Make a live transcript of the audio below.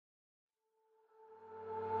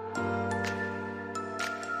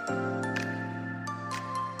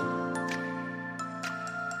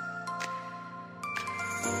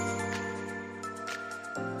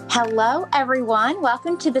Hello, everyone.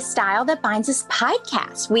 Welcome to the Style That Binds Us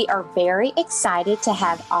podcast. We are very excited to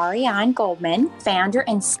have Ariane Goldman, founder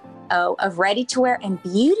and CEO of ready-to-wear and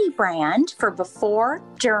beauty brand for before,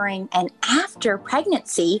 during, and after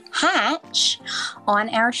pregnancy, Hatch, on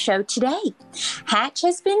our show today. Hatch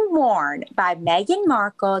has been worn by Meghan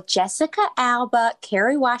Markle, Jessica Alba,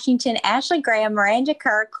 Kerry Washington, Ashley Graham, Miranda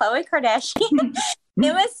Kerr, Khloe Kardashian,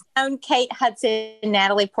 Emma Stone, Kate Hudson,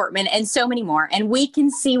 Natalie Portman, and so many more. And we can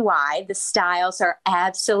see why. The styles are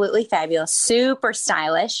absolutely fabulous, super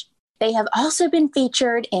stylish. They have also been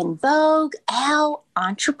featured in Vogue, Elle,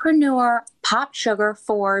 Entrepreneur, Pop Sugar,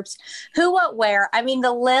 Forbes, Who What Wear. I mean,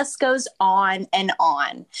 the list goes on and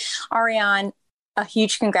on. Ariane, a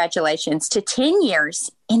huge congratulations to 10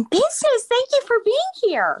 years in business. Thank you for being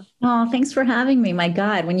here. Oh, thanks for having me. My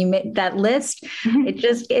God, when you made that list,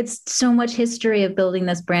 it's so much history of building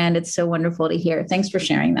this brand. It's so wonderful to hear. Thanks for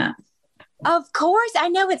sharing that. Of course. I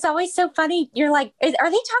know, it's always so funny. You're like, are they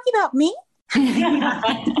talking about me?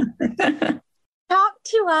 Talk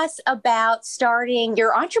to us about starting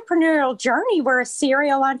your entrepreneurial journey. We're a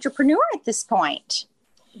serial entrepreneur at this point.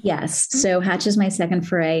 Yes. So Hatch is my second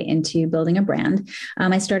foray into building a brand.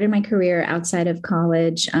 I started my career outside of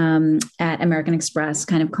college at American Express,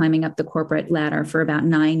 kind of climbing up the corporate ladder for about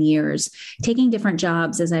 9 years, taking different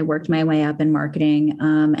jobs as I worked my way up in marketing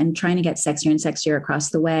and trying to get sexier and sexier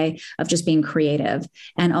across the way of just being creative,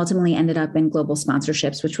 and ultimately ended up in global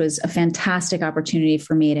sponsorships, which was a fantastic opportunity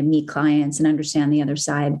for me to meet clients and understand the other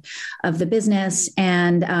side of the business.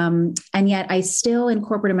 And yet I still in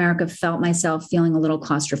corporate America felt myself feeling a little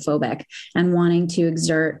claustrophobic and wanting to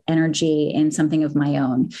exert energy in something of my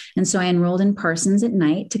own. And so I enrolled in Parsons at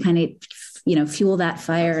night to kind of fuel that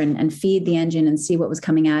fire and feed the engine and see what was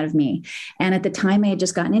coming out of me. And at the time I had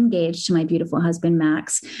just gotten engaged to my beautiful husband,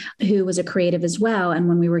 Max, who was a creative as well. And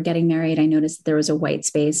when we were getting married, I noticed that there was a white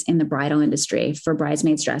space in the bridal industry for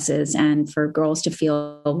bridesmaids dresses and for girls to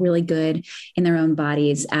feel really good in their own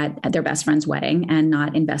bodies at their best friend's wedding and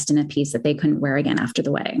not invest in a piece that they couldn't wear again after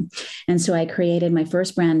the wedding. And so I created my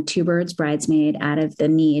first brand, Two Birds Bridesmaid, out of the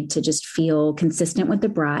need to just feel consistent with the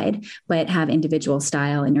bride, but have individual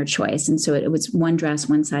style in your choice. And so it was one dress,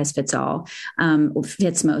 one size fits all,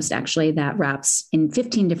 fits most actually, that wraps in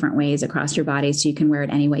 15 different ways across your body so you can wear it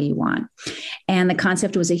any way you want. And the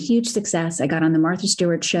concept was a huge success. I got on the Martha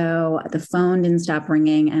Stewart show, the phone didn't stop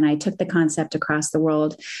ringing, and I took the concept across the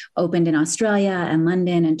world, opened in Australia and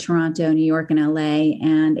London and Toronto, New York and LA.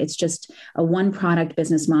 And it's just a one product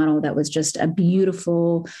business model that was just a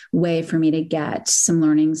beautiful way for me to get some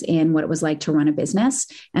learnings in what it was like to run a business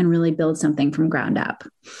and really build something from ground up.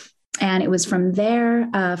 And it was from there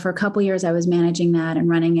for a couple of years, I was managing that and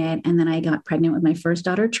running it. And then I got pregnant with my first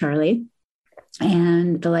daughter, Charlie.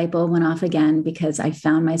 And the light bulb went off again because I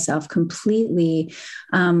found myself completely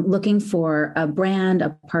looking for a brand,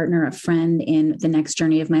 a partner, a friend in the next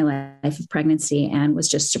journey of my life of pregnancy, and was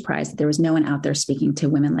just surprised that there was no one out there speaking to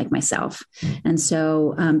women like myself. And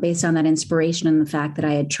so based on that inspiration and the fact that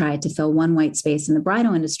I had tried to fill one white space in the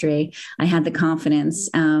bridal industry, I had the confidence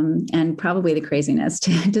and probably the craziness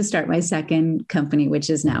to start my second company, which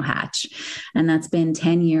is now Hatch. And that's been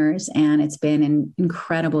 10 years. And it's been an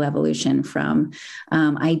incredible evolution from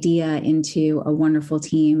idea into a wonderful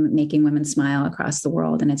team making women smile across the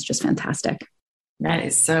world. And it's just fantastic. That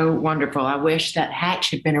is so wonderful. I wish that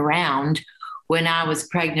Hatch had been around when I was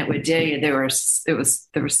pregnant with Delia. There was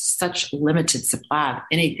such limited supply of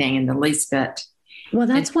anything in the least bit. Well,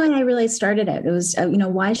 that's why I really started it. It was,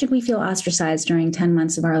 why should we feel ostracized during 10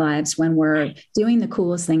 months of our lives when we're doing the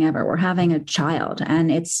coolest thing ever? We're having a child, and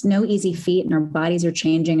it's no easy feat, and our bodies are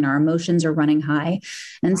changing and our emotions are running high.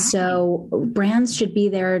 And so brands should be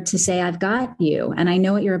there to say, I've got you and I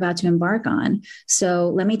know what you're about to embark on.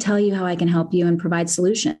 So let me tell you how I can help you and provide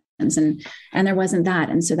solutions. And there wasn't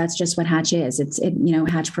that. And so that's just what Hatch is.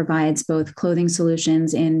 Hatch provides both clothing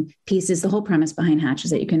solutions in pieces. The whole premise behind Hatch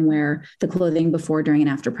is that you can wear the clothing before, during, and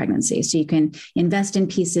after pregnancy. So you can invest in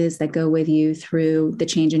pieces that go with you through the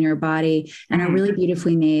change in your body and are really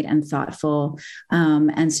beautifully made and thoughtful.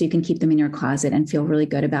 And so you can keep them in your closet and feel really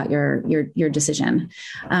good about your decision.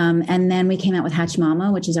 And then we came out with Hatch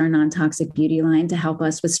Mama, which is our non-toxic beauty line to help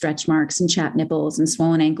us with stretch marks and chapped nipples and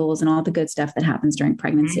swollen ankles and all the good stuff that happens during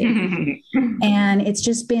pregnancy. And it's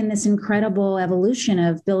just been this incredible evolution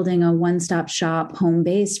of building a one-stop shop home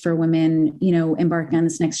base for women, embarking on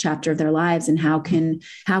this next chapter of their lives. And how can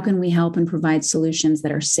we help and provide solutions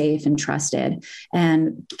that are safe and trusted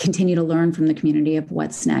and continue to learn from the community of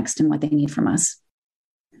what's next and what they need from us.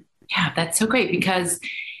 Yeah, that's so great because,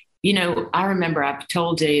 I remember I've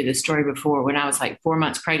told you the story before when I was like 4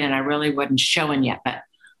 months pregnant, I really wasn't showing yet, but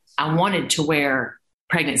I wanted to wear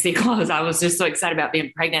pregnancy clothes. I was just so excited about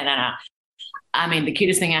being pregnant. And I mean, the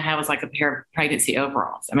cutest thing I had was like a pair of pregnancy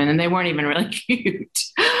overalls. I mean, and they weren't even really cute,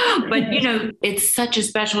 but it's such a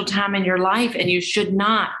special time in your life, and you should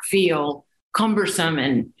not feel cumbersome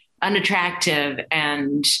and unattractive.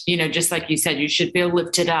 And, just like you said, you should feel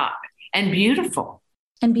lifted up and beautiful.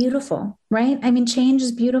 And beautiful, right? I mean, change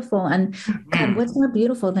is beautiful. And God, what's more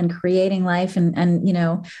beautiful than creating life and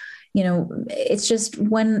it's just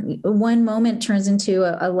one moment turns into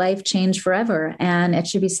a life change forever, and it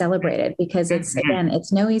should be celebrated because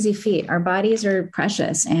it's no easy feat. Our bodies are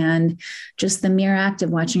precious, and just the mere act of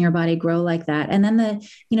watching your body grow like that. And then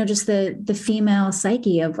the female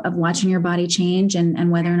psyche of watching your body change and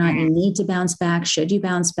whether or not you need to bounce back. Should you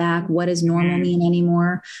bounce back? What does normal mean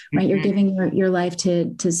anymore? Right. You're giving your life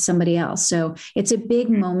to somebody else. So it's a big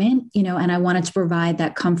moment, and I wanted to provide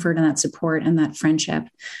that comfort and that support and that friendship.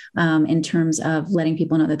 In terms of letting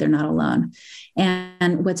people know that they're not alone.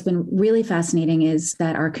 And what's been really fascinating is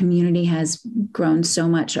that our community has grown so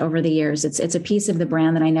much over the years. It's a piece of the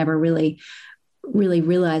brand that I never really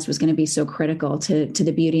realized was going to be so critical to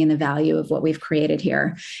the beauty and the value of what we've created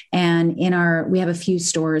here. And we have a few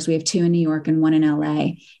stores. We have 2 in New York and 1 in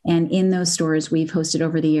LA. And in those stores, we've hosted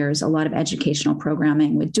over the years a lot of educational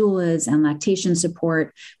programming with doulas and lactation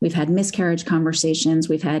support. We've had miscarriage conversations.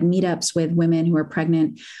 We've had meetups with women who are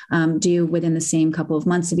pregnant, due within the same couple of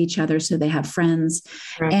months of each other, so they have friends.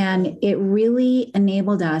 Right. And it really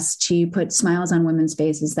enabled us to put smiles on women's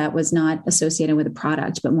faces that was not associated with a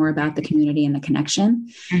product, but more about the community and the connection.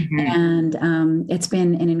 And it's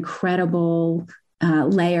been an incredible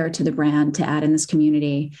layer to the brand to add in this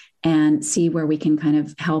community and see where we can kind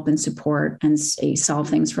of help and support and solve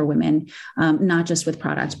things for women, not just with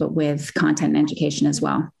products, but with content and education as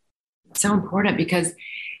well. It's so important because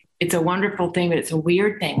it's a wonderful thing, but it's a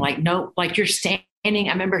weird thing. Like you're standing,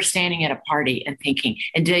 I remember standing at a party and thinking,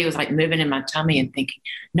 and Delia was like moving in my tummy and thinking,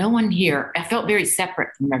 no one here. I felt very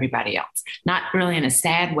separate from everybody else, not really in a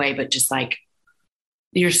sad way, but just like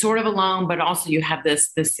you're sort of alone, but also you have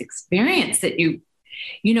this experience that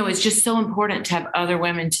it's just so important to have other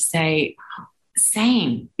women to say,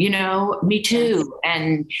 same, me too.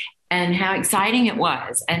 Yes. And how exciting it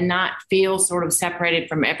was, and not feel sort of separated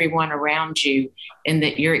from everyone around you, and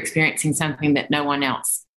that you're experiencing something that no one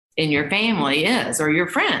else in your family is, or your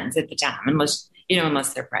friends at the time, unless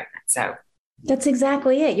they're pregnant. So that's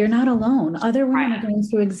exactly it. You're not alone. Other women are going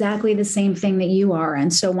through exactly the same thing that you are.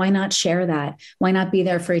 And so why not share that? Why not be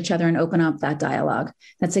there for each other and open up that dialogue?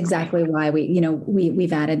 That's exactly why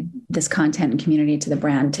we've added this content and community to the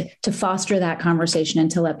brand to foster that conversation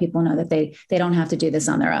and to let people know that they don't have to do this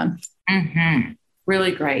on their own. Mm-hmm.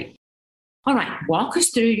 Really great. All right. Walk us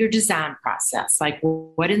through your design process. Like,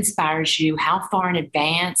 what inspires you? How far in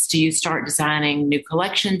advance do you start designing new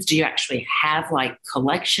collections? Do you actually have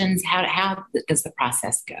collections? How does the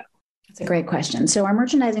process go? That's a great question. So our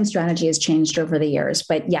merchandising strategy has changed over the years,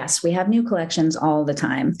 but yes, we have new collections all the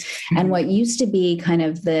time. Mm-hmm. And what used to be kind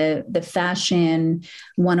of the fashion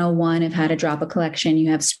 101 of how to drop a collection, you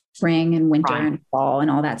have spring and winter and fall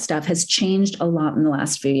and all that stuff, has changed a lot in the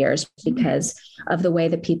last few years because of the way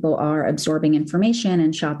that people are absorbing information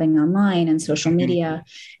and shopping online and social media.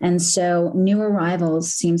 And so new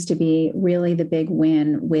arrivals seems to be really the big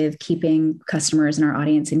win with keeping customers and our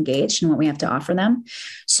audience engaged in what we have to offer them.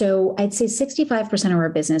 So I'd say 65% of our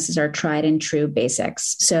business is our tried and true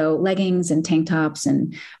basics. So leggings and tank tops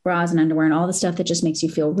and bras and underwear and all the stuff that just makes you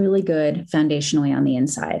feel really good foundationally on the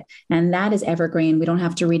inside. And that is evergreen. We don't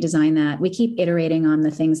have to redesign that. We keep iterating on the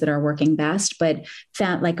things that are working best, but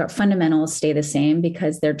our fundamentals stay the same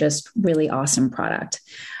because they're just really awesome product.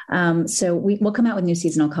 So we'll come out with new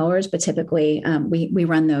seasonal colors, but typically we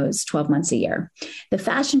run those 12 months a year. The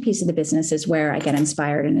fashion piece of the business is where I get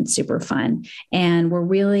inspired, and it's super fun. And we're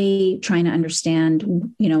really trying to understand,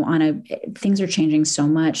 things are changing so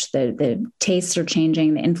much. The tastes are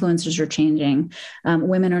changing. The influencers are changing.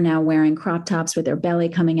 Women are now wearing crop tops with their belly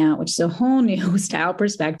coming out, which is a whole new style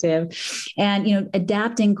perspective. And,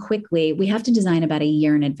 adapting quickly, we have to design about a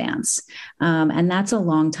year in advance. And that's a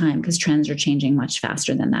long time because trends are changing much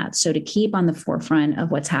faster than that. So to keep on the forefront of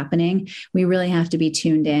what's happening, we really have to be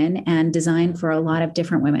tuned in and design for a lot of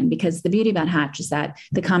different women, because the beauty about Hatch is that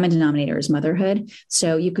the common denominator is motherhood.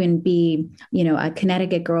 So you can be, a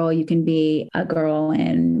Connecticut girl, you can be a girl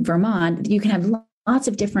in Vermont, you can have lots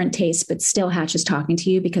of different tastes, but still Hatch is talking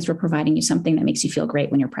to you because we're providing you something that makes you feel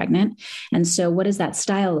great when you're pregnant. And so what does that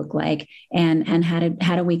style look like? And how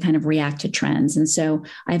do we kind of react to trends? And so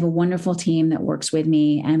I have a wonderful team that works with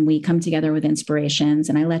me, and we come together with inspirations,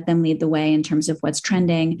 and I let them lead the way in terms of what's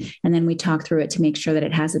trending. And then we talk through it to make sure that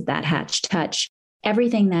it has that Hatch touch.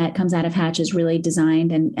 everything that comes out of Hatch is really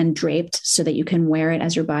designed and draped so that you can wear it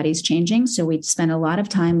as your body's changing. So we spend a lot of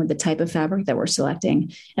time with the type of fabric that we're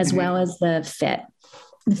selecting, as well as the fit.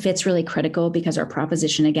 The fit's really critical because our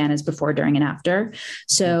proposition, again, is before, during, and after.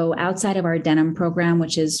 So outside of our denim program,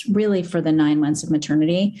 which is really for the 9 months of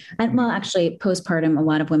maternity, and well, actually postpartum, a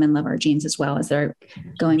lot of women love our jeans as well as they're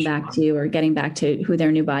going back to or getting back to who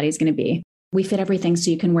their new body is going to be. We fit everything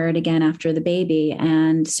so you can wear it again after the baby.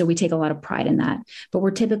 And so we take a lot of pride in that. But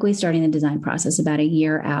we're typically starting the design process about a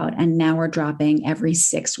year out. And now we're dropping every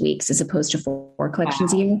 6 weeks as opposed to 4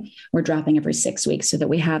 collections a year. We're dropping every 6 weeks so that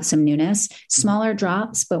we have some newness, smaller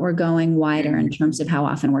drops, but we're going wider in terms of how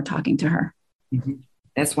often we're talking to her. Mm-hmm.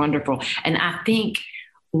 That's wonderful. And I think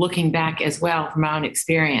looking back as well from my own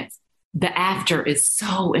experience, the after is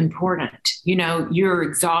so important. You know, you're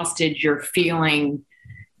exhausted, you're feeling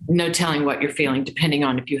no telling what you're feeling, depending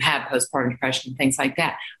on if you have postpartum depression and things like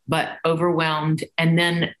that, but overwhelmed. And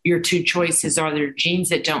then your 2 choices are the jeans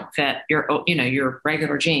that don't fit your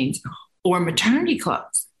regular jeans or maternity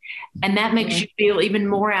clothes. And that makes you feel even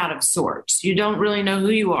more out of sorts. You don't really know who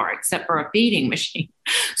you are except for a feeding machine.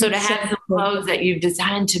 So to have some clothes that you've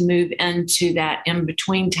designed to move into that in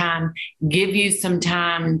between time, give you some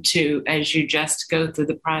time to, as you just go through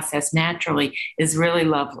the process naturally, is really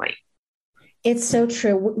lovely. It's so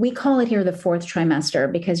true. We call it here the 4th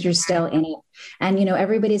trimester because you're still in it. And, you know,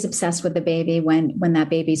 everybody's obsessed with the baby when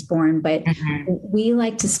that baby's born, but we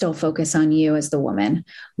like to still focus on you as the woman.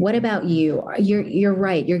 What about you? You're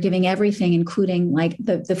right. You're giving everything, including like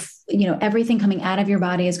everything coming out of your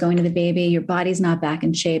body is going to the baby. Your body's not back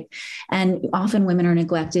in shape. And often women are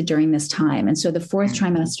neglected during this time. And so the 4th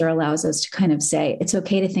trimester allows us to kind of say, it's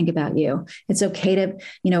okay to think about you. It's okay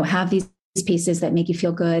to, have these pieces that make you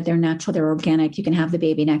feel good. They're natural, they're organic. You can have the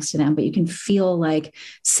baby next to them, but you can feel like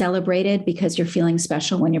celebrated because you're feeling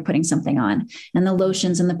special when you're putting something on. And the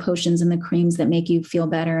lotions and the potions and the creams that make you feel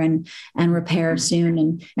better and repair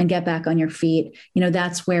soon and get back on your feet.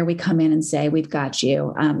 That's where we come in and say, we've got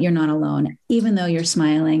you. You're not alone, even though you're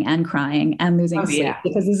smiling and crying and losing sleep,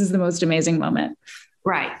 because this is the most amazing moment.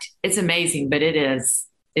 Right. It's amazing, but it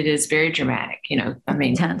is very dramatic,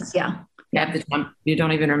 intense. Yeah. At the time, you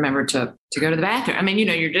don't even remember to go to the bathroom.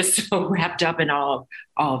 You're just so wrapped up in all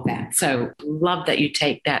of that. So love that you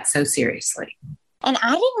take that so seriously. And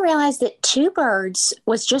I didn't realize that 2 birds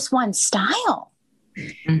was just one style.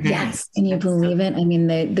 Mm-hmm. Yes. Can you believe it?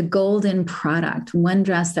 The golden product, one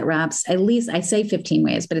dress that wraps at least, I say 15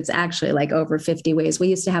 ways, but it's actually like over 50 ways. We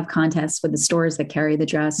used to have contests with the stores that carry the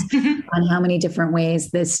dress on how many different ways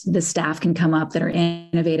the staff can come up that are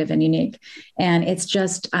innovative and unique. And it's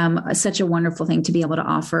just such a wonderful thing to be able to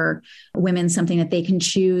offer women something that they can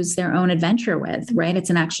choose their own adventure with, right? It's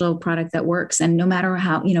an actual product that works. And no matter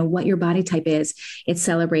how, what your body type is, it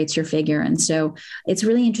celebrates your figure. And so it's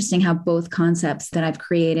really interesting how both concepts that I've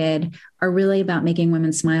created are really about making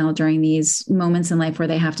women smile during these moments in life where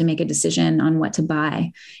they have to make a decision on what to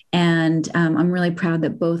buy. And I'm really proud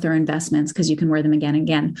that both are investments because you can wear them again and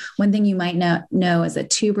again. One thing you might not know is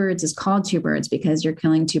that 2 birds is called 2 birds because you're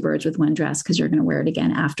killing 2 birds with one dress because you're going to wear it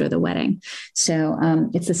again after the wedding. So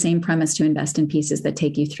it's the same premise to invest in pieces that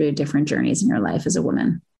take you through different journeys in your life as a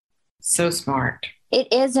woman. So smart.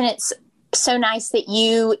 It is. And it's so nice that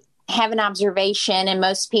you have an observation and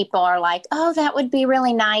most people are like, oh, that would be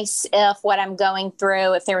really nice if what I'm going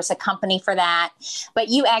through, if there was a company for that, but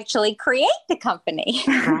you actually create the company.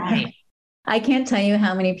 Right. I can't tell you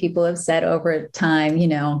how many people have said over time,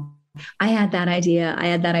 I had that idea.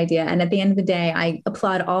 And at the end of the day, I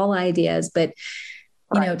applaud all ideas, but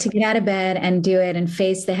to get out of bed and do it and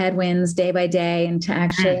face the headwinds day by day and to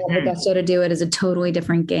actually have the gusto to do it is a totally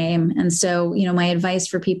different game. And so, my advice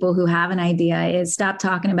for people who have an idea is stop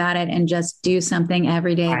talking about it and just do something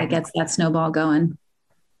every day that gets that snowball going.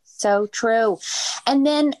 So true. And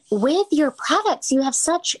then with your products, you have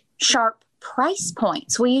such sharp price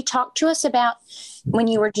points. Will you talk to us about when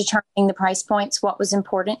you were determining the price points, what was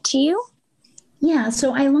important to you? Yeah.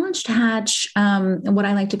 So I launched Hatch, what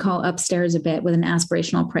I like to call upstairs a bit with an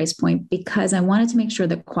aspirational price point, because I wanted to make sure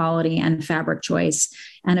that quality and fabric choice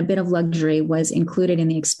and a bit of luxury was included in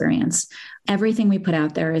the experience. Everything we put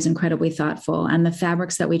out there is incredibly thoughtful, and the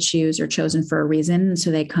fabrics that we choose are chosen for a reason. So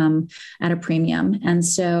they come at a premium. And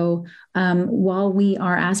so while we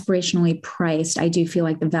are aspirationally priced, I do feel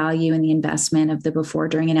like the value and the investment of the before,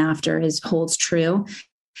 during, and after holds true.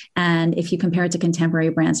 And if you compare it to contemporary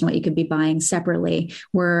brands and what you could be buying separately,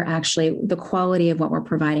 we're actually the quality of what we're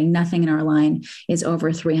providing. Nothing in our line is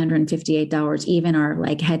over $358, even our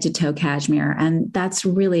like head to toe cashmere. And that's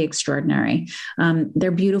really extraordinary.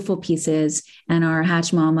 They're beautiful pieces. And our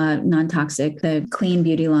Hatch Mama non-toxic, the clean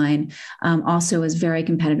beauty line, also is very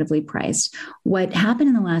competitively priced. What happened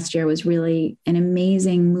in the last year was really an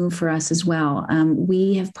amazing move for us as well.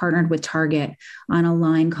 We have partnered with Target on a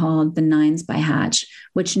line called the Nines by Hatch,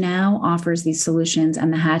 which now offers these solutions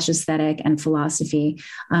and the Hatch aesthetic and philosophy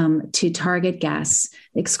to Target guests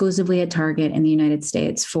exclusively at Target in the United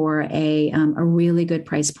States for a really good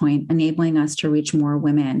price point, enabling us to reach more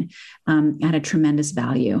women at a tremendous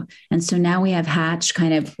value. And so now we have Hatch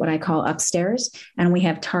kind of what I call upstairs, and we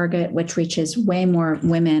have Target, which reaches way more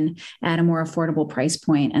women at a more affordable price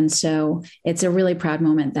point. And so it's a really proud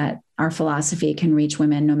moment that our philosophy can reach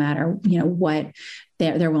women no matter, what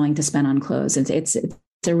they're willing to spend on clothes. It's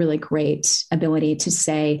a really great ability to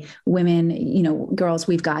say, women, girls,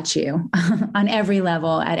 we've got you on every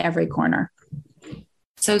level at every corner.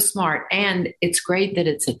 So smart. And it's great that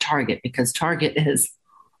it's a Target, because Target is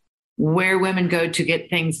where women go to get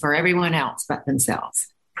things for everyone else but themselves,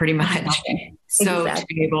 pretty much. Exactly. So to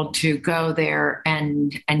be able to go there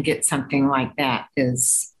and get something like that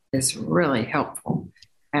is really helpful.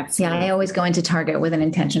 Absolutely. Yeah, I always go into Target with an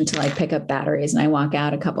intention to like pick up batteries, and I walk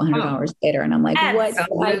out a couple $100 later and I'm like,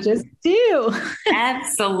 absolutely. What did I just do?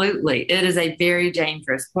 Absolutely. It is a very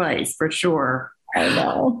dangerous place for sure. I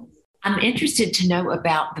know. I'm interested to know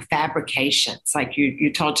about the fabrications. Like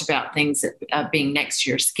you talked about things being next to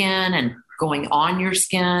your skin and going on your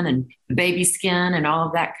skin and baby skin and all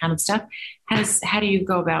of that kind of stuff. How do you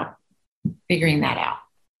go about figuring that out?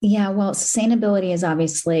 Yeah, well, sustainability is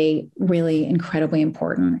obviously really incredibly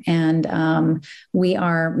important. And we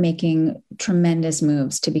are making tremendous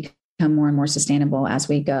moves to become more and more sustainable as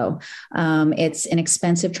we go. It's an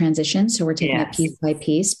expensive transition, so we're taking it piece by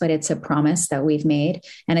piece, but it's a promise that we've made,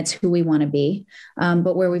 and it's who we want to be.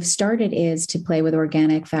 But where we've started is to play with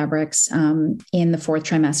organic fabrics in the fourth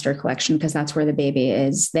trimester collection, because that's where the baby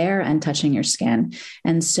is there and touching your skin.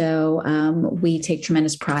 And so we take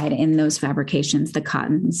tremendous pride in those fabrications, the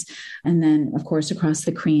cottons, and then of course across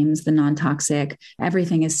the creams, the non-toxic.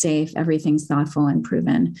 Everything is safe, everything's thoughtful and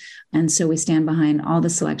proven. And so we stand behind all the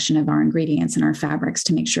selection of our ingredients and our fabrics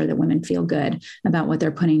to make sure that women feel good about what they're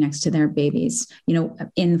putting next to their babies,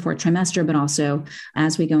 in the fourth trimester, but also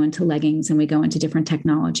as we go into leggings and we go into different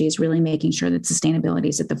technologies, really making sure that sustainability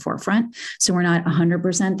is at the forefront. So we're not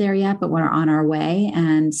 100% there yet, but we're on our way.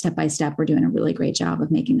 And step by step, we're doing a really great job of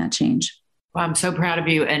making that change. Well, I'm so proud of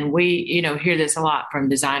you. And we, hear this a lot from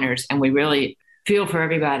designers, and we really feel for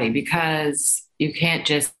everybody, because you can't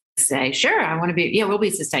just say, sure, I want to be, we'll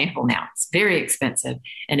be sustainable now. It's very expensive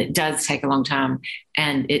and it does take a long time,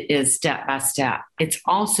 and it is step by step. It's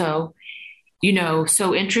also,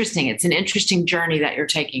 so interesting. It's an interesting journey that you're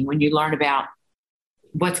taking when you learn about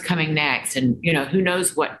what's coming next, and, who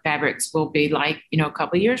knows what fabrics will be like, a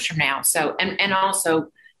couple of years from now. So, and also,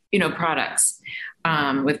 products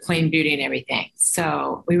with clean beauty and everything.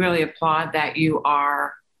 So we really applaud that you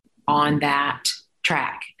are on that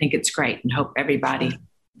track. I think it's great, and hope everybody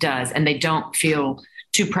does, and they don't feel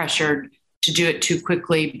too pressured to do it too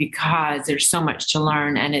quickly, because there's so much to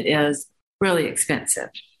learn and it is really expensive.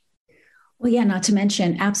 Well, yeah, not to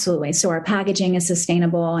mention, absolutely. So our packaging is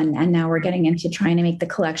sustainable, and now we're getting into trying to make the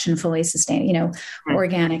collection fully sustainable,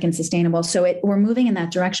 organic and sustainable. So we're moving in that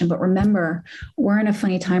direction. But remember, we're in a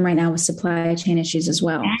funny time right now with supply chain issues as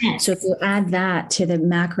well. Yes. So if you add that to the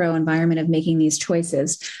macro environment of making these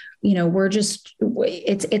choices,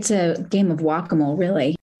 it's a game of whack-a-mole,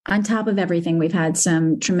 really. On top of everything, we've had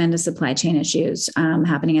some tremendous supply chain issues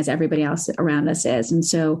happening, as everybody else around us is. And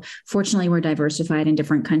so fortunately, we're diversified in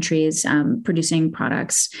different countries, producing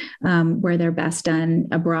products where they're best done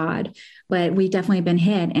abroad. But we've definitely been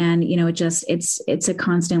hit. And, it's a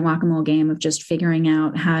constant whack-a-mole game of just figuring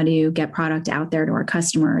out how to get product out there to our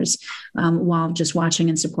customers while just watching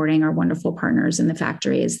and supporting our wonderful partners in the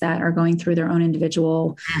factories that are going through their own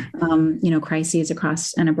individual, crises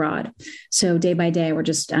across and abroad. So day by day, we're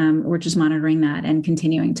just monitoring that and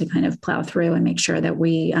continuing to kind of plow through and make sure that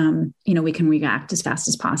we can react as fast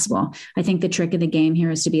as possible. I think the trick of the game here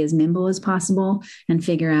is to be as nimble as possible and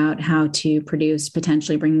figure out how to produce,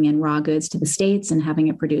 potentially bringing in raw goods to the States and having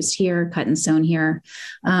it produced here, cut and sewn here,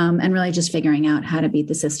 and really just figuring out how to beat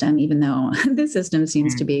the system, even though the system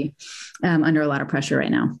seems to be under a lot of pressure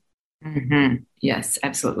right now. Mm-hmm. Yes,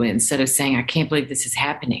 absolutely. Instead of saying, I can't believe this is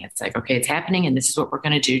happening, it's like, okay, it's happening and this is what we're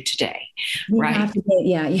going to do today. You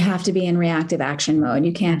have to be in reactive action mode.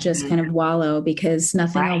 You can't just kind of wallow, because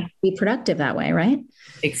nothing will be productive that way, right?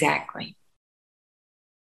 Exactly.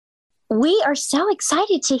 We are so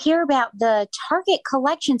excited to hear about the Target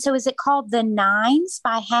collection. So is it called the Nines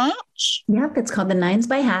by Hatch? Yep, it's called the Nines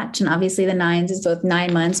by Hatch. And obviously the nines is both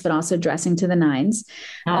 9 months, but also dressing to the nines.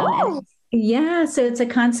 Oh, Yeah, so it's a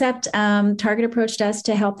concept. Target approached us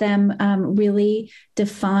to help them really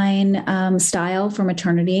define style for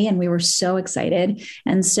maternity, and we were so excited.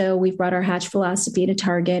 And so we've brought our Hatch philosophy to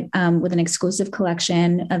Target with an exclusive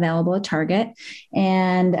collection available at Target.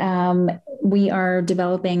 And we are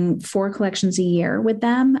developing 4 collections a year with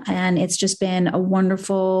them. And it's just been a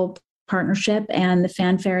wonderful partnership, and the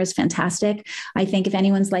fanfare is fantastic. I think if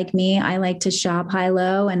anyone's like me, I like to shop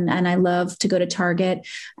high-low, and I love to go to Target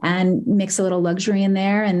and mix a little luxury in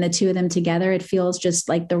there, and the two of them together, it feels just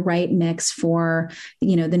like the right mix for,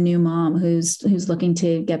 the new mom who's looking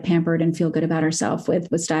to get pampered and feel good about herself with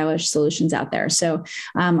stylish solutions out there. So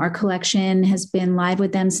our collection has been live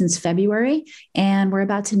with them since February, and we're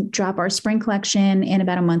about to drop our spring collection in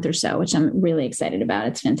about a month or so, which I'm really excited about.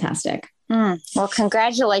 It's fantastic. Well,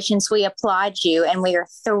 congratulations. We applaud you, and we are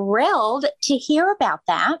thrilled to hear about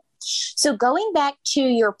that. So going back to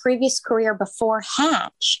your previous career before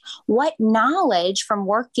Hatch, what knowledge from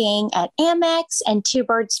working at Amex and Two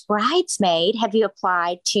Birds Bridesmaid have you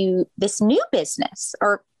applied to this new business,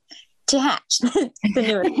 or to Hatch, the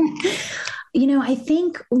new? I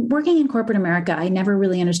think working in corporate America, I never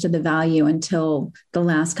really understood the value until the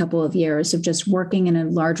last couple of years of just working in a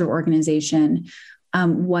larger organization.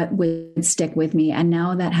 What would stick with me. And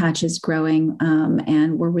now that Hatch is growing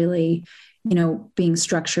and we're really, being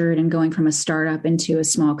structured and going from a startup into a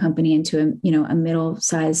small company, into a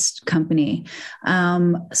middle-sized company.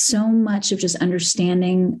 So much of just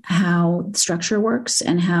understanding how structure works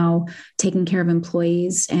and how taking care of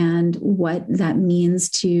employees and what that means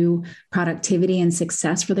to productivity and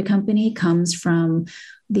success for the company comes from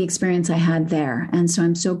the experience I had there. And so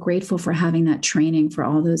I'm so grateful for having that training for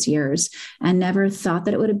all those years, and never thought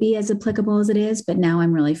that it would be as applicable as it is, but now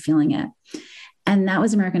I'm really feeling it. And that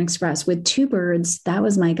was American Express. With Two Birds, that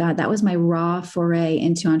was my raw foray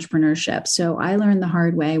into entrepreneurship. So I learned the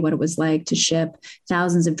hard way what it was like to ship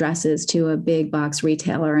thousands of dresses to a big box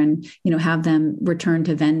retailer and, have them returned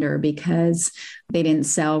to vendor because they didn't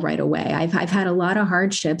sell right away. I've had a lot of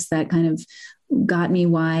hardships that kind of got me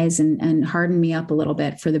wise and hardened me up a little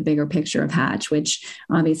bit for the bigger picture of Hatch, which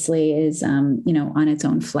obviously is, on its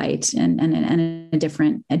own flight and a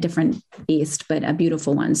different beast, but a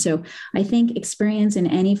beautiful one. So I think experience in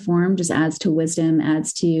any form just adds to wisdom,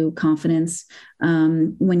 adds to confidence.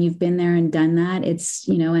 When you've been there and done that, it's,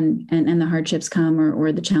 and the hardships come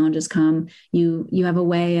or the challenges come, you have a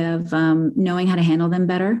way of knowing how to handle them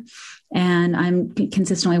better. And I'm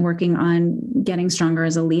consistently working on getting stronger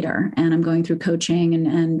as a leader. And I'm going through coaching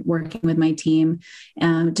and working with my team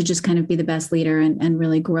to just kind of be the best leader and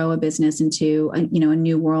really grow a business into a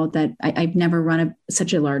new world that I've never run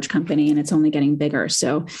such a large company, and it's only getting bigger.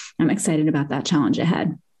 So I'm excited about that challenge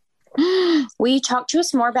ahead. Will you talk to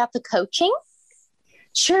us more about the coaching?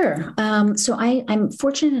 Sure. So I'm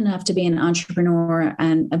fortunate enough to be an entrepreneur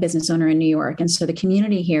and a business owner in New York. And so the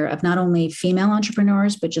community here of not only female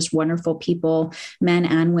entrepreneurs, but just wonderful people, men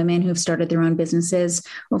and women who've started their own businesses.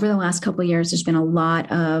 Over the last couple of years, there's been a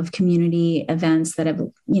lot of community events that have,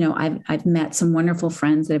 I've met some wonderful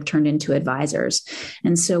friends that have turned into advisors.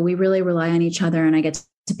 And so we really rely on each other, and I get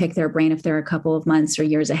to pick their brain if they're a couple of months or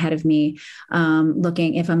years ahead of me,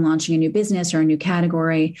 looking if I'm launching a new business or a new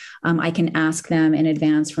category, I can ask them in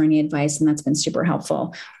advance for any advice, and that's been super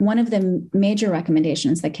helpful. One of the major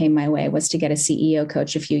recommendations that came my way was to get a CEO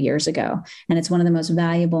coach a few years ago, and it's one of the most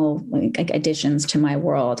valuable additions to my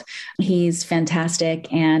world. He's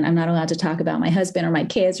fantastic, and I'm not allowed to talk about my husband or my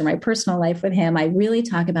kids or my personal life with him. I really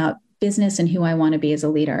talk about business and who I want to be as a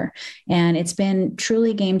leader. And it's been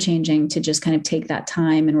truly game changing to just kind of take that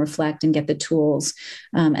time and reflect and get the tools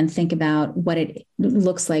and think about what it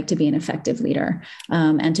looks like to be an effective leader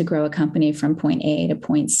and to grow a company from point A to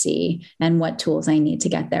point C, and what tools I need to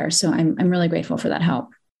get there. So I'm really grateful for that help.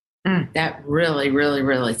 That really, really,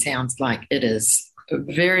 really sounds like it is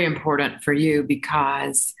very important for you,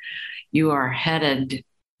 because you are headed,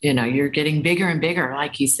 you're getting bigger and bigger,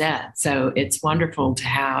 like you said. So it's wonderful to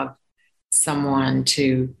have someone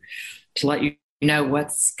to let you know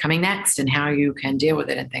what's coming next and how you can deal with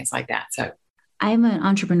it and things like that. So I'm an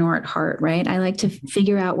entrepreneur at heart, right? I like to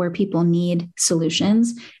figure out where people need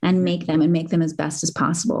solutions and make them as best as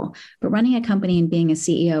possible. But running a company and being a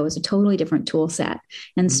CEO is a totally different tool set.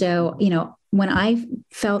 And so, when I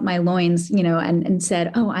felt my loins, and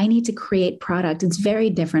said, oh, I need to create product, it's very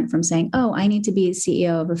different from saying, oh, I need to be a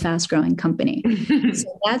CEO of a fast growing company.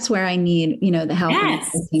 So that's where I need, the help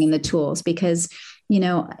and the tools, because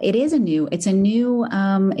it's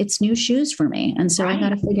new shoes for me. And so I got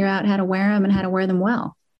to figure out how to wear them and how to wear them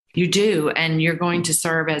well. You do. And you're going to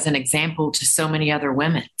serve as an example to so many other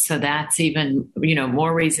women. So that's even,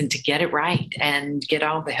 more reason to get it right and get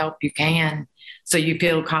all the help you can. So you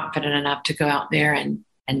feel confident enough to go out there and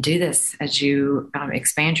do this as you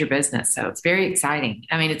expand your business. So it's very exciting.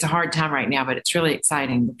 I mean, it's a hard time right now, but it's really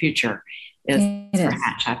exciting. The future is for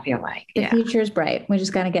Hatch, I feel like. The future is bright. We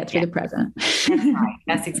just got to get through the present. That's right.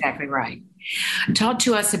 That's exactly right. Talk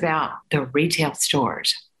to us about the retail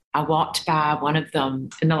stores. I walked by one of them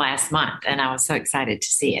in the last month and I was so excited to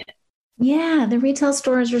see it. Yeah, the retail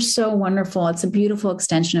stores are so wonderful. It's a beautiful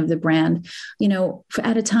extension of the brand.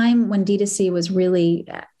 At a time when D2C was really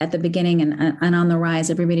at the beginning and on the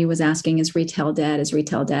rise, everybody was asking, is retail dead? Is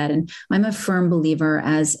retail dead? And I'm a firm believer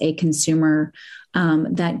as a consumer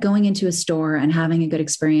that going into a store and having a good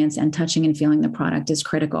experience and touching and feeling the product is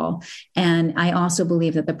critical. And I also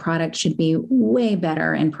believe that the product should be way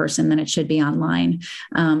better in person than it should be online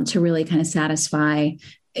to really kind of satisfy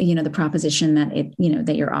the proposition that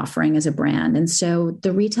that you're offering as a brand. And so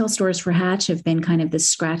the retail stores for Hatch have been kind of this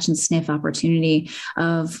scratch and sniff opportunity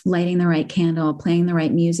of lighting the right candle, playing the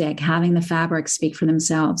right music, having the fabrics speak for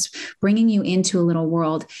themselves, bringing you into a little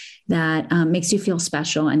world that makes you feel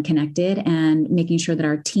special and connected, and making sure that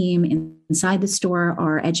our team inside the store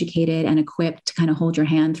are educated and equipped to kind of hold your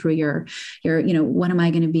hand through your what am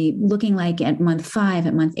I going to be looking like at month 5,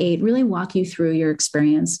 at month 8, really walk you through your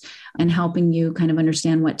experience and helping you kind of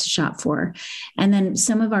understand what to shop for. And then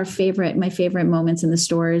some of my favorite moments in the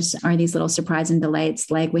stores are these little surprise and delights.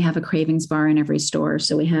 Like we have a cravings bar in every store.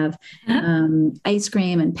 So we have ice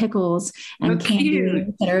cream and pickles and candy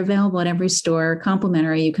that are available at every store,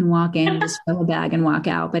 complimentary. You can walk in, just fill a bag and walk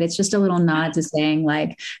out. But it's just a little nod to saying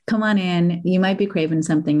like, come on in, you might be craving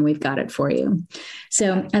something, we've got it for you.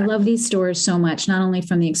 So I love these stores so much, not only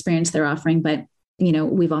from the experience they're offering, but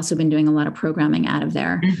we've also been doing a lot of programming out of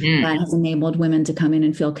there that has enabled women to come in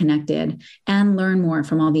and feel connected and learn more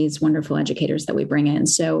from all these wonderful educators that we bring in.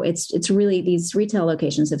 So it's really, these retail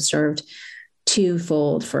locations have served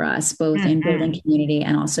twofold for us, both in building community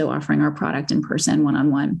and also offering our product in person,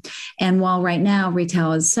 one-on-one. And while right now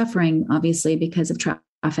retail is suffering, obviously, because of traffic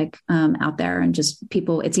out there and just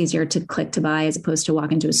people, it's easier to click to buy as opposed to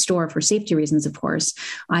walk into a store for safety reasons, of course.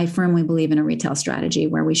 I firmly believe in a retail strategy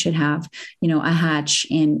where we should have, a Hatch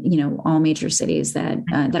in, all major cities that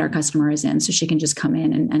our customer is in, so she can just come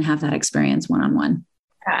in and have that experience one-on-one.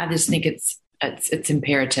 I just think it's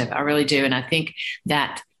imperative. I really do. And I think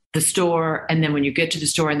that the store, and then when you get to the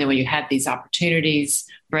store, and then when you have these opportunities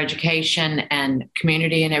for education and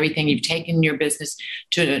community and everything, you've taken your business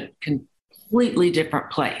to a completely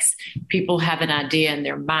different place. People have an idea in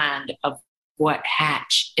their mind of what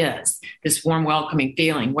Hatch is, this warm, welcoming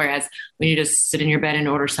feeling. Whereas when you just sit in your bed and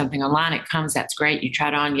order something online, it comes, that's great. You try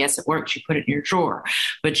it on. Yes, it works. You put it in your drawer,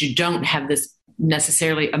 but you don't have this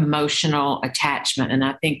necessarily emotional attachment. And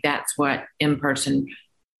I think that's what in-person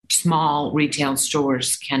small retail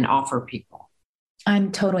stores can offer people.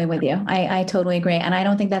 I'm totally with you. I totally agree. And I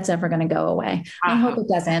don't think that's ever going to go away. I hope it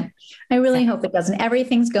doesn't. I really hope it doesn't.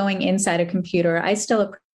 Everything's going inside a computer. I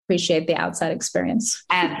still appreciate the outside experience.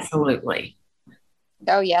 Absolutely.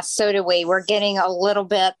 Oh, yes. So do we. We're getting a little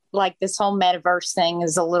bit like this whole metaverse thing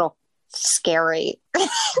is a little scary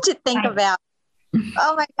to think about.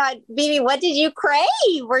 Oh my God, Bibi, what did you crave?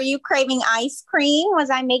 Were you craving ice cream? Was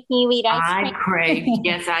I making you eat ice cream?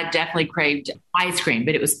 Yes, I definitely craved ice cream,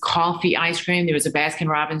 but it was coffee ice cream. There was a Baskin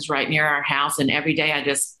Robbins right near our house. And every day I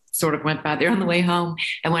just sort of went by there on the way home.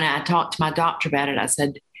 And when I talked to my doctor about it, I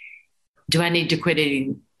said, do I need to quit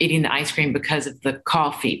eating the ice cream because of the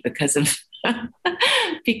coffee, because of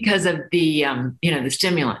the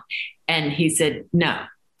stimulant? And he said, no.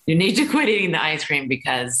 You need to quit eating the ice cream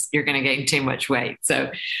because you're going to gain too much weight.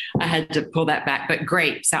 So I had to pull that back. But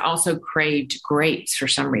grapes, I also craved grapes for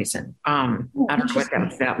some reason. I don't know what that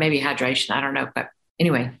was about. Maybe hydration. I don't know. But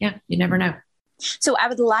anyway, yeah, you never know. So I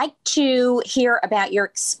would like to hear about your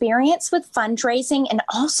experience with fundraising, and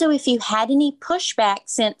also if you had any pushback,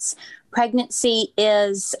 since pregnancy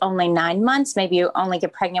is only 9 months. Maybe you only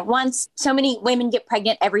get pregnant once. So many women get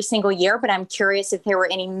pregnant every single year, but I'm curious if there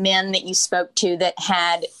were any men that you spoke to that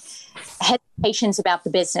had hesitations about the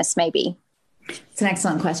business, maybe. It's an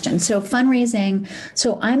excellent question. So fundraising,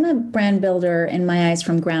 so I'm a brand builder in my eyes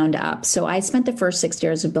from ground up. So I spent the first 6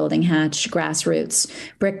 years of building Hatch grassroots,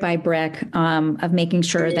 brick by brick, of making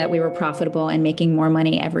sure that we were profitable and making more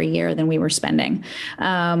money every year than we were spending,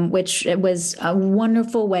 which it was a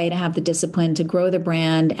wonderful way to have the discipline to grow the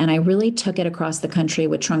brand. And I really took it across the country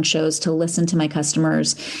with trunk shows to listen to my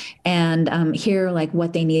customers and hear like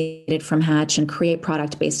what they needed from Hatch and create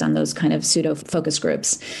product based on those kind of pseudo focus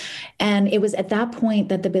groups. And it was at that point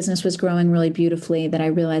that the business was growing really beautifully that I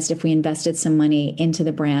realized if we invested some money into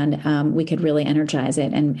the brand, we could really energize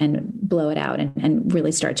it and blow it out and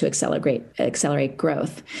really start to accelerate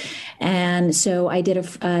growth. And so I did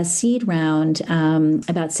a seed round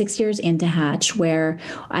about 6 years into Hatch, where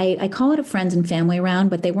I call it a friends and family round,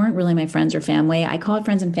 but they weren't really my friends or family. I call it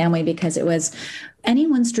friends and family because it was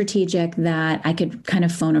anyone strategic that I could kind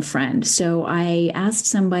of phone a friend. So I asked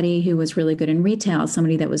somebody who was really good in retail,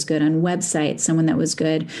 somebody that was good on websites, someone that was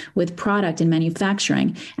good with product and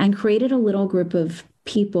manufacturing, and created a little group of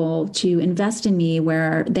people to invest in me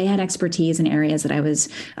where they had expertise in areas that I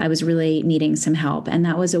was really needing some help. And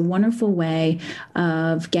that was a wonderful way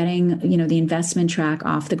of getting, the investment track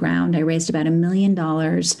off the ground. I raised about $1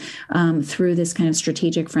 million through this kind of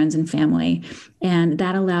strategic friends and family. And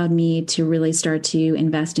that allowed me to really start to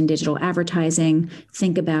invest in digital advertising,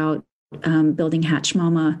 think about building Hatch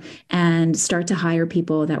Mama, and start to hire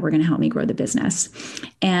people that were going to help me grow the business.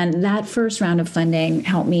 And that first round of funding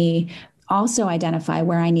helped me also identify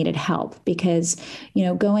where I needed help because,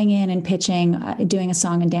 going in and pitching, doing a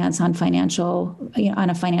song and dance on on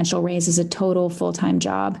a financial raise is a total full-time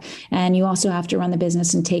job. And you also have to run the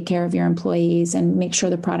business and take care of your employees and make sure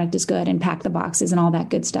the product is good and pack the boxes and all that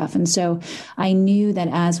good stuff. And so I knew that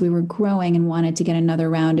as we were growing and wanted to get another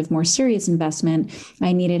round of more serious investment,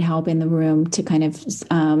 I needed help in the room to kind of,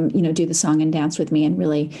 do the song and dance with me and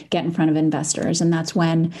really get in front of investors. And that's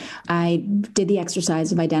when I did the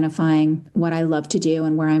exercise of identifying what I love to do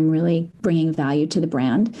and where I'm really bringing value to the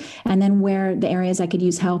brand. And then where the areas I could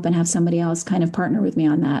use help and have somebody else kind of partner with me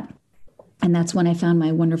on that. And that's when I found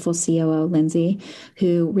my wonderful COO, Lindsay,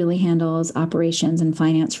 who really handles operations and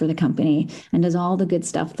finance for the company and does all the good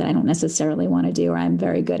stuff that I don't necessarily want to do or I'm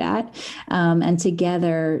very good at. And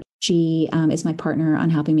together, she is my partner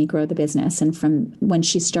on helping me grow the business. And from when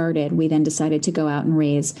she started, we then decided to go out and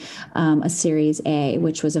raise a Series A,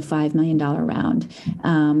 which was a $5 million round.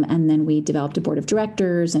 And then we developed a board of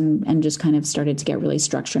directors and just kind of started to get really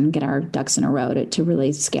structured and get our ducks in a row to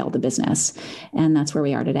really scale the business. And that's where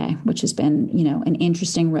we are today, which has been, an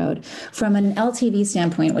interesting road. From an LTV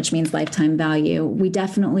standpoint, which means lifetime value, we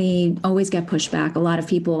definitely always get pushback. A lot of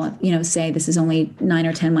people, say this is only 9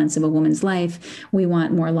 or 10 months of a woman's life. We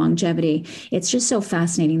want more longevity. It's just so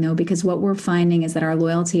fascinating though, because what we're finding is that our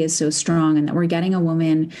loyalty is so strong and that we're getting a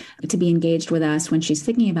woman to be engaged with us when she's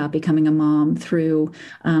thinking about becoming a mom through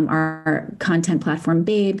our content platform,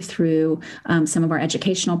 Babe, through some of our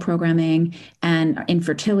educational programming and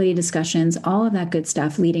infertility discussions, all of that good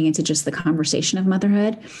stuff leading into just the conversation of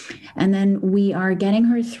motherhood. And then we are getting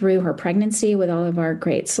her through her pregnancy with all of our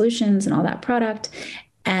great solutions and all that product,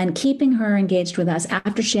 and keeping her engaged with us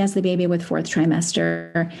after she has the baby with 4th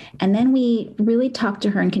trimester. And then we really talk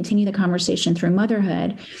to her and continue the conversation through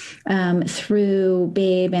motherhood, through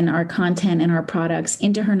Babe and our content and our products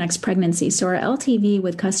into her next pregnancy. So our LTV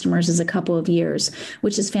with customers is a couple of years,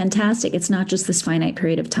 which is fantastic. It's not just this finite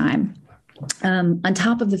period of time. On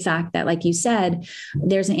top of the fact that, like you said,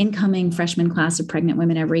 there's an incoming freshman class of pregnant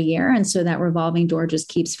women every year. And so that revolving door just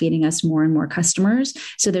keeps feeding us more and more customers.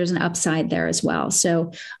 So there's an upside there as well.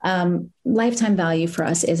 So lifetime value for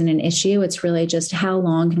us isn't an issue. It's really just how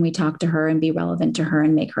long can we talk to her and be relevant to her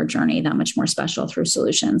and make her journey that much more special through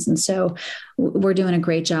solutions. And so we're doing a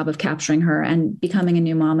great job of capturing her, and becoming a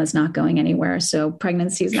new mom is not going anywhere. So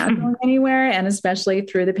pregnancy is not going anywhere. And especially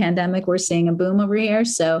through the pandemic, we're seeing a boom over here.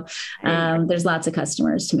 So there's lots of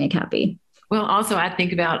customers to make happy. Well, also I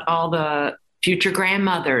think about all the future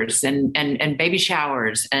grandmothers and baby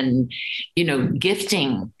showers and,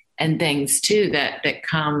 gifting and things too, that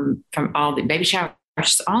come from all the baby showers,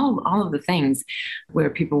 all of the things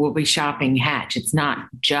where people will be shopping Hatch. It's not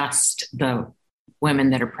just the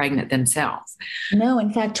women that are pregnant themselves. No,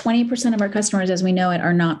 in fact, 20% of our customers, as we know it,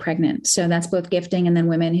 are not pregnant. So that's both gifting and then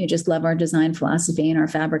women who just love our design philosophy and our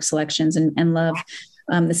fabric selections and love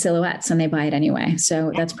the silhouettes, and they buy it anyway.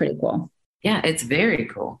 So that's pretty cool. Yeah, it's very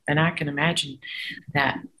cool. And I can imagine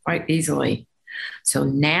that quite easily. So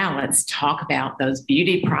now let's talk about those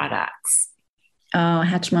beauty products. Oh,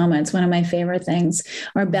 Hatch Mama. It's one of my favorite things.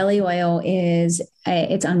 Our belly oil is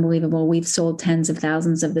it's unbelievable. We've sold tens of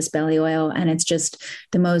thousands of this belly oil, and it's just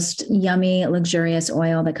the most yummy, luxurious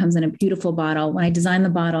oil that comes in a beautiful bottle. When I designed the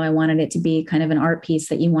bottle, I wanted it to be kind of an art piece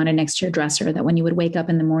that you wanted next to your dresser, that when you would wake up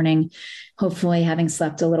in the morning, hopefully having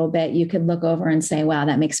slept a little bit, you could look over and say, wow,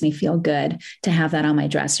 that makes me feel good to have that on my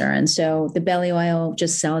dresser. And so the belly oil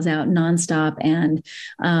just sells out nonstop. And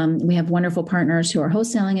we have wonderful partners who are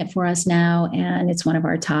wholesaling it for us now. And it's one of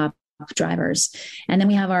our top drivers. And then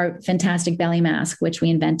we have our fantastic belly mask, which we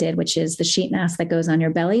invented, which is the sheet mask that goes on your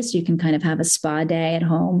belly. So you can kind of have a spa day at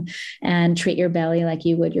home and treat your belly like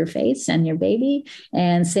you would your face and your baby,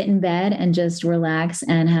 and sit in bed and just relax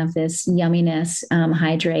and have this yumminess,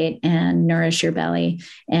 hydrate and nourish your belly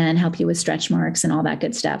and help you with stretch marks and all that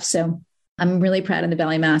good stuff. So I'm really proud of the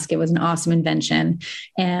belly mask. It was an awesome invention,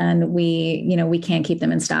 and we can't keep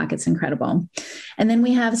them in stock. It's incredible. And then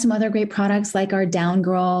we have some other great products like our Down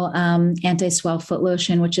Girl anti-swell foot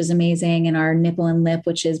lotion, which is amazing, and our nipple and lip,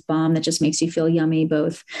 which is balm that just makes you feel yummy,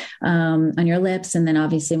 both on your lips. And then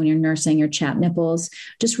obviously when you're nursing your chapped nipples,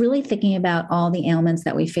 just really thinking about all the ailments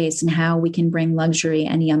that we face and how we can bring luxury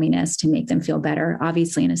and yumminess to make them feel better,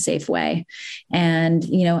 obviously in a safe way. And,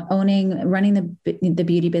 running the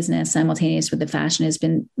beauty business simultaneously with the fashion has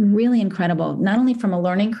been really incredible, not only from a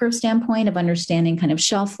learning curve standpoint of understanding kind of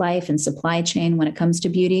shelf life and supply chain when it comes to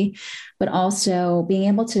beauty, but also being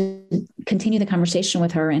able to continue the conversation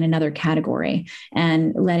with her in another category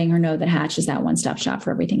and letting her know that Hatch is that one-stop shop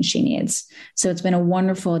for everything she needs. So it's been a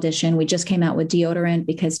wonderful addition. We just came out with deodorant,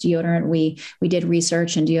 because deodorant, we did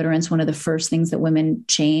research, and deodorant's one of the first things that women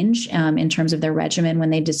change in terms of their regimen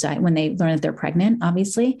when they learn that they're pregnant,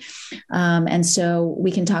 obviously. And so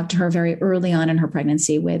we can talk to her very early on in her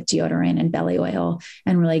pregnancy with deodorant and belly oil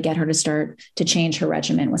and really get her to start to change her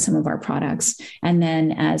regimen with some of our products. And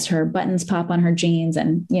then as her buttons pop on her jeans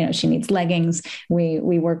and, she needs leggings, we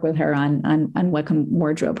work with her on what can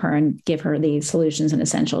wardrobe her and give her the solutions and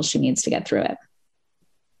essentials she needs to get through it.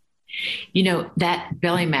 That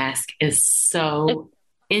belly mask is so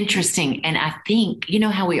interesting. And I think,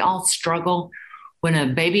 how we all struggle when a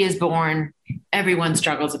baby is born. Everyone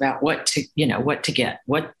struggles about what to get,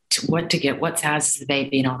 what size is the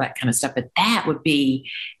baby and all that kind of stuff. But that would be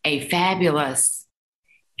a fabulous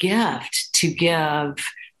gift to give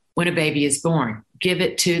when a baby is born. Give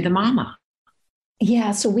it to the mama.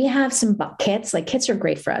 Yeah. So we have some kits, like kits are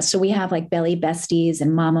great for us. So we have like belly besties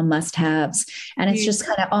and mama must-haves. And it's just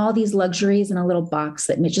kind of all these luxuries in a little box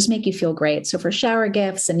that just make you feel great. So for shower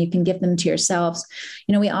gifts, and you can give them to yourselves.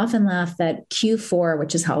 We often laugh that Q4,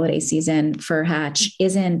 which is holiday season for Hatch,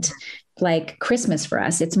 isn't like Christmas for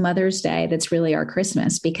us. It's Mother's Day. That's really our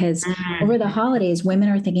Christmas, because over the holidays, women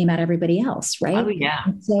are thinking about everybody else. Right. Oh yeah.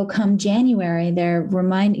 And so come January, they're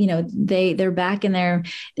they're back in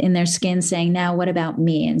their skin saying, now what about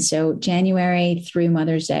me? And so January through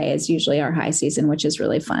Mother's Day is usually our high season, which is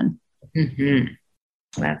really fun. Mm-hmm.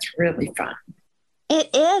 That's really fun. It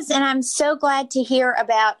is. And I'm so glad to hear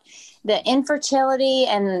about the infertility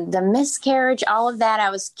and the miscarriage, all of that. I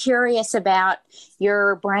was curious about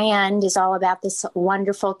your brand is all about this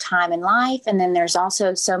wonderful time in life. And then there's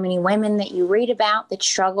also so many women that you read about that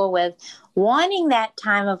struggle with wanting that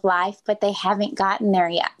time of life, but they haven't gotten there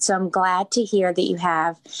yet. So I'm glad to hear that you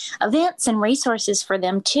have events and resources for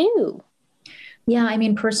them too. Yeah. I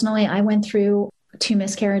mean, personally, I went through 2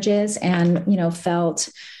 miscarriages and, felt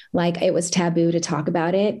like it was taboo to talk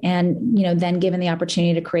about it. And, then given the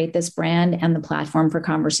opportunity to create this brand and the platform for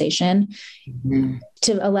conversation,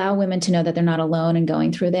 to allow women to know that they're not alone in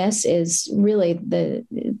going through this is really the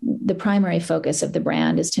primary focus of the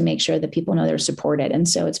brand, is to make sure that people know they're supported. And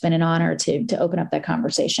so it's been an honor to open up that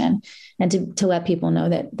conversation and to let people know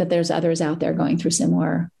that there's others out there going through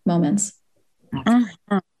similar moments.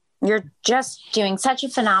 Mm-hmm. You're just doing such a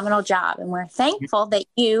phenomenal job. And we're thankful that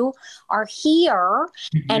you are here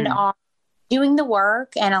and are doing the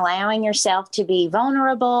work and allowing yourself to be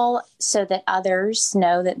vulnerable so that others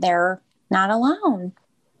know that they're not alone.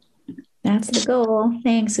 That's the goal.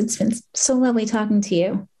 Thanks. It's been so lovely talking to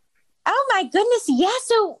you. Oh my goodness. Yeah.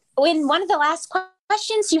 So in one of the last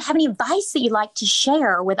questions, do you have any advice that you'd like to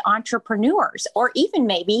share with entrepreneurs or even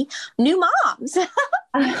maybe new moms?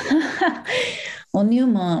 Well, new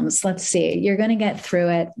moms, let's see, you're going to get through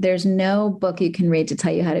it. There's no book you can read to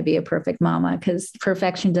tell you how to be a perfect mama, because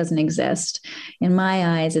perfection doesn't exist. In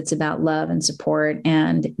my eyes, it's about love and support,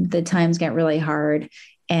 and the times get really hard.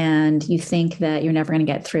 and you think that you're never going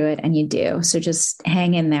to get through it, and you do. So just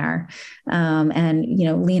hang in there, and,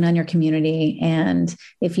 lean on your community. And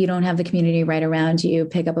if you don't have the community right around you,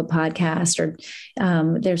 pick up a podcast, or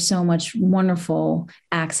there's so much wonderful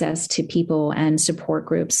access to people and support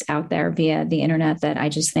groups out there via the internet that I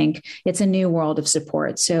just think it's a new world of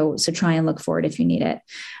support. So try and look for it if you need it.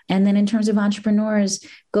 And then in terms of entrepreneurs,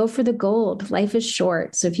 go for the gold. Life is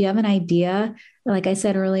short. So if you have an idea, like I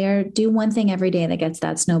said earlier, do one thing every day that gets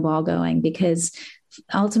that snowball going, because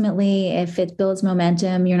ultimately, if it builds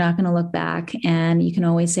momentum, you're not going to look back, and you can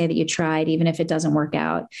always say that you tried, even if it doesn't work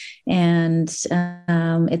out. And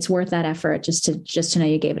it's worth that effort just to know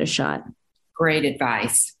you gave it a shot. Great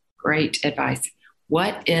advice. Great advice.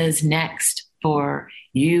 What is next for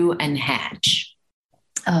you and Hatch?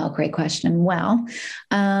 Oh, great question. Well,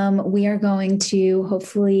 we are going to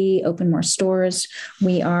hopefully open more stores.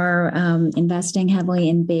 We are investing heavily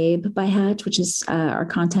in Babe by Hatch, which is our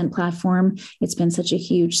content platform. It's been such a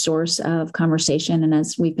huge source of conversation. And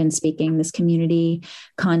as we've been speaking, this community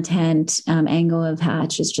content angle of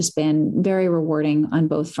Hatch has just been very rewarding on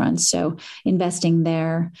both fronts. So investing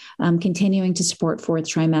there, continuing to support fourth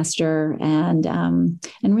trimester,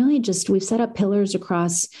 and really just we've set up pillars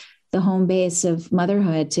across the home base of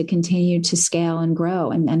motherhood to continue to scale and grow,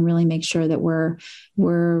 and really make sure that we're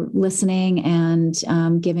listening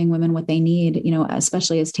and giving women what they need,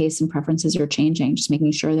 especially as tastes and preferences are changing, just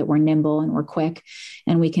making sure that we're nimble and we're quick,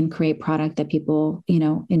 and we can create product that people,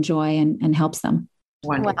 enjoy and helps them.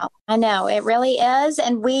 Wonderful. Well, I know it really is.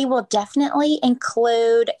 And we will definitely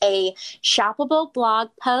include a shoppable blog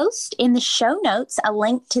post in the show notes, a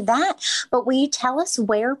link to that. But will you tell us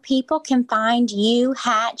where people can find you,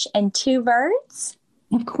 Hatch, and Two Birds?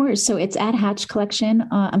 Of course. So it's at Hatch Collection.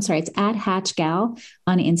 It's at Hatch Gal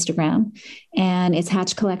on Instagram, and it's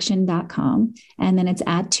hatchcollection.com. And then it's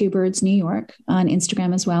at Two Birds New York on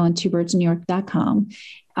Instagram as well, and twobirdsnewyork.com.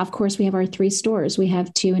 Of course, we have our 3 stores. We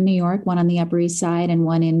have 2 in New York, one on the Upper East Side and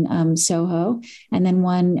one in Soho, and then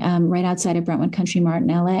one right outside of Brentwood Country Mart in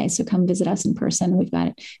LA. So come visit us in person. We've got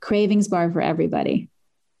a cravings bar for everybody.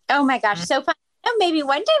 Oh my gosh, so fun. Oh, maybe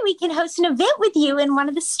one day we can host an event with you in one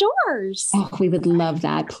of the stores. Oh, we would love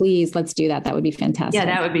that. Please, let's do that. That would be fantastic. Yeah,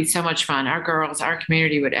 that would be so much fun. Our girls, our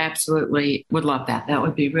community would love that. That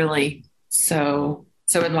would be really so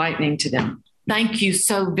enlightening to them. Thank you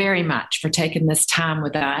so very much for taking this time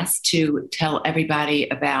with us to tell everybody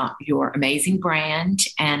about your amazing brand.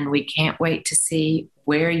 And we can't wait to see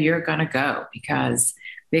where you're going to go, because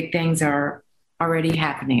big things are already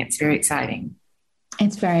happening. It's very exciting.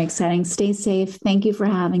 It's very exciting. Stay safe. Thank you for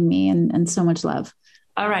having me, and so much love.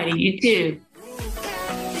 All righty. You too.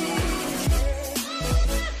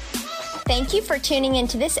 Thank you for tuning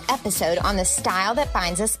into this episode on the Style That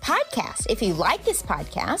Binds Us podcast. If you like this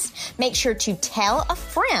podcast, make sure to tell a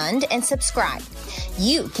friend and subscribe.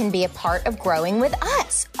 You can be a part of growing with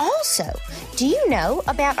us. Also, do you know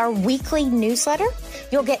about our weekly newsletter?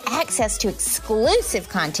 You'll get access to exclusive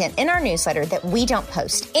content in our newsletter that we don't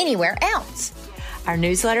post anywhere else. Our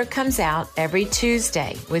newsletter comes out every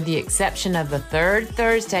Tuesday, with the exception of the third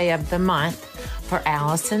Thursday of the month for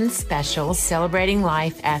Allison's special Celebrating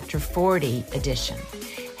Life After 40 edition.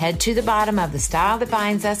 Head to the bottom of the Style That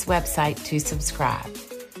Binds Us website to subscribe.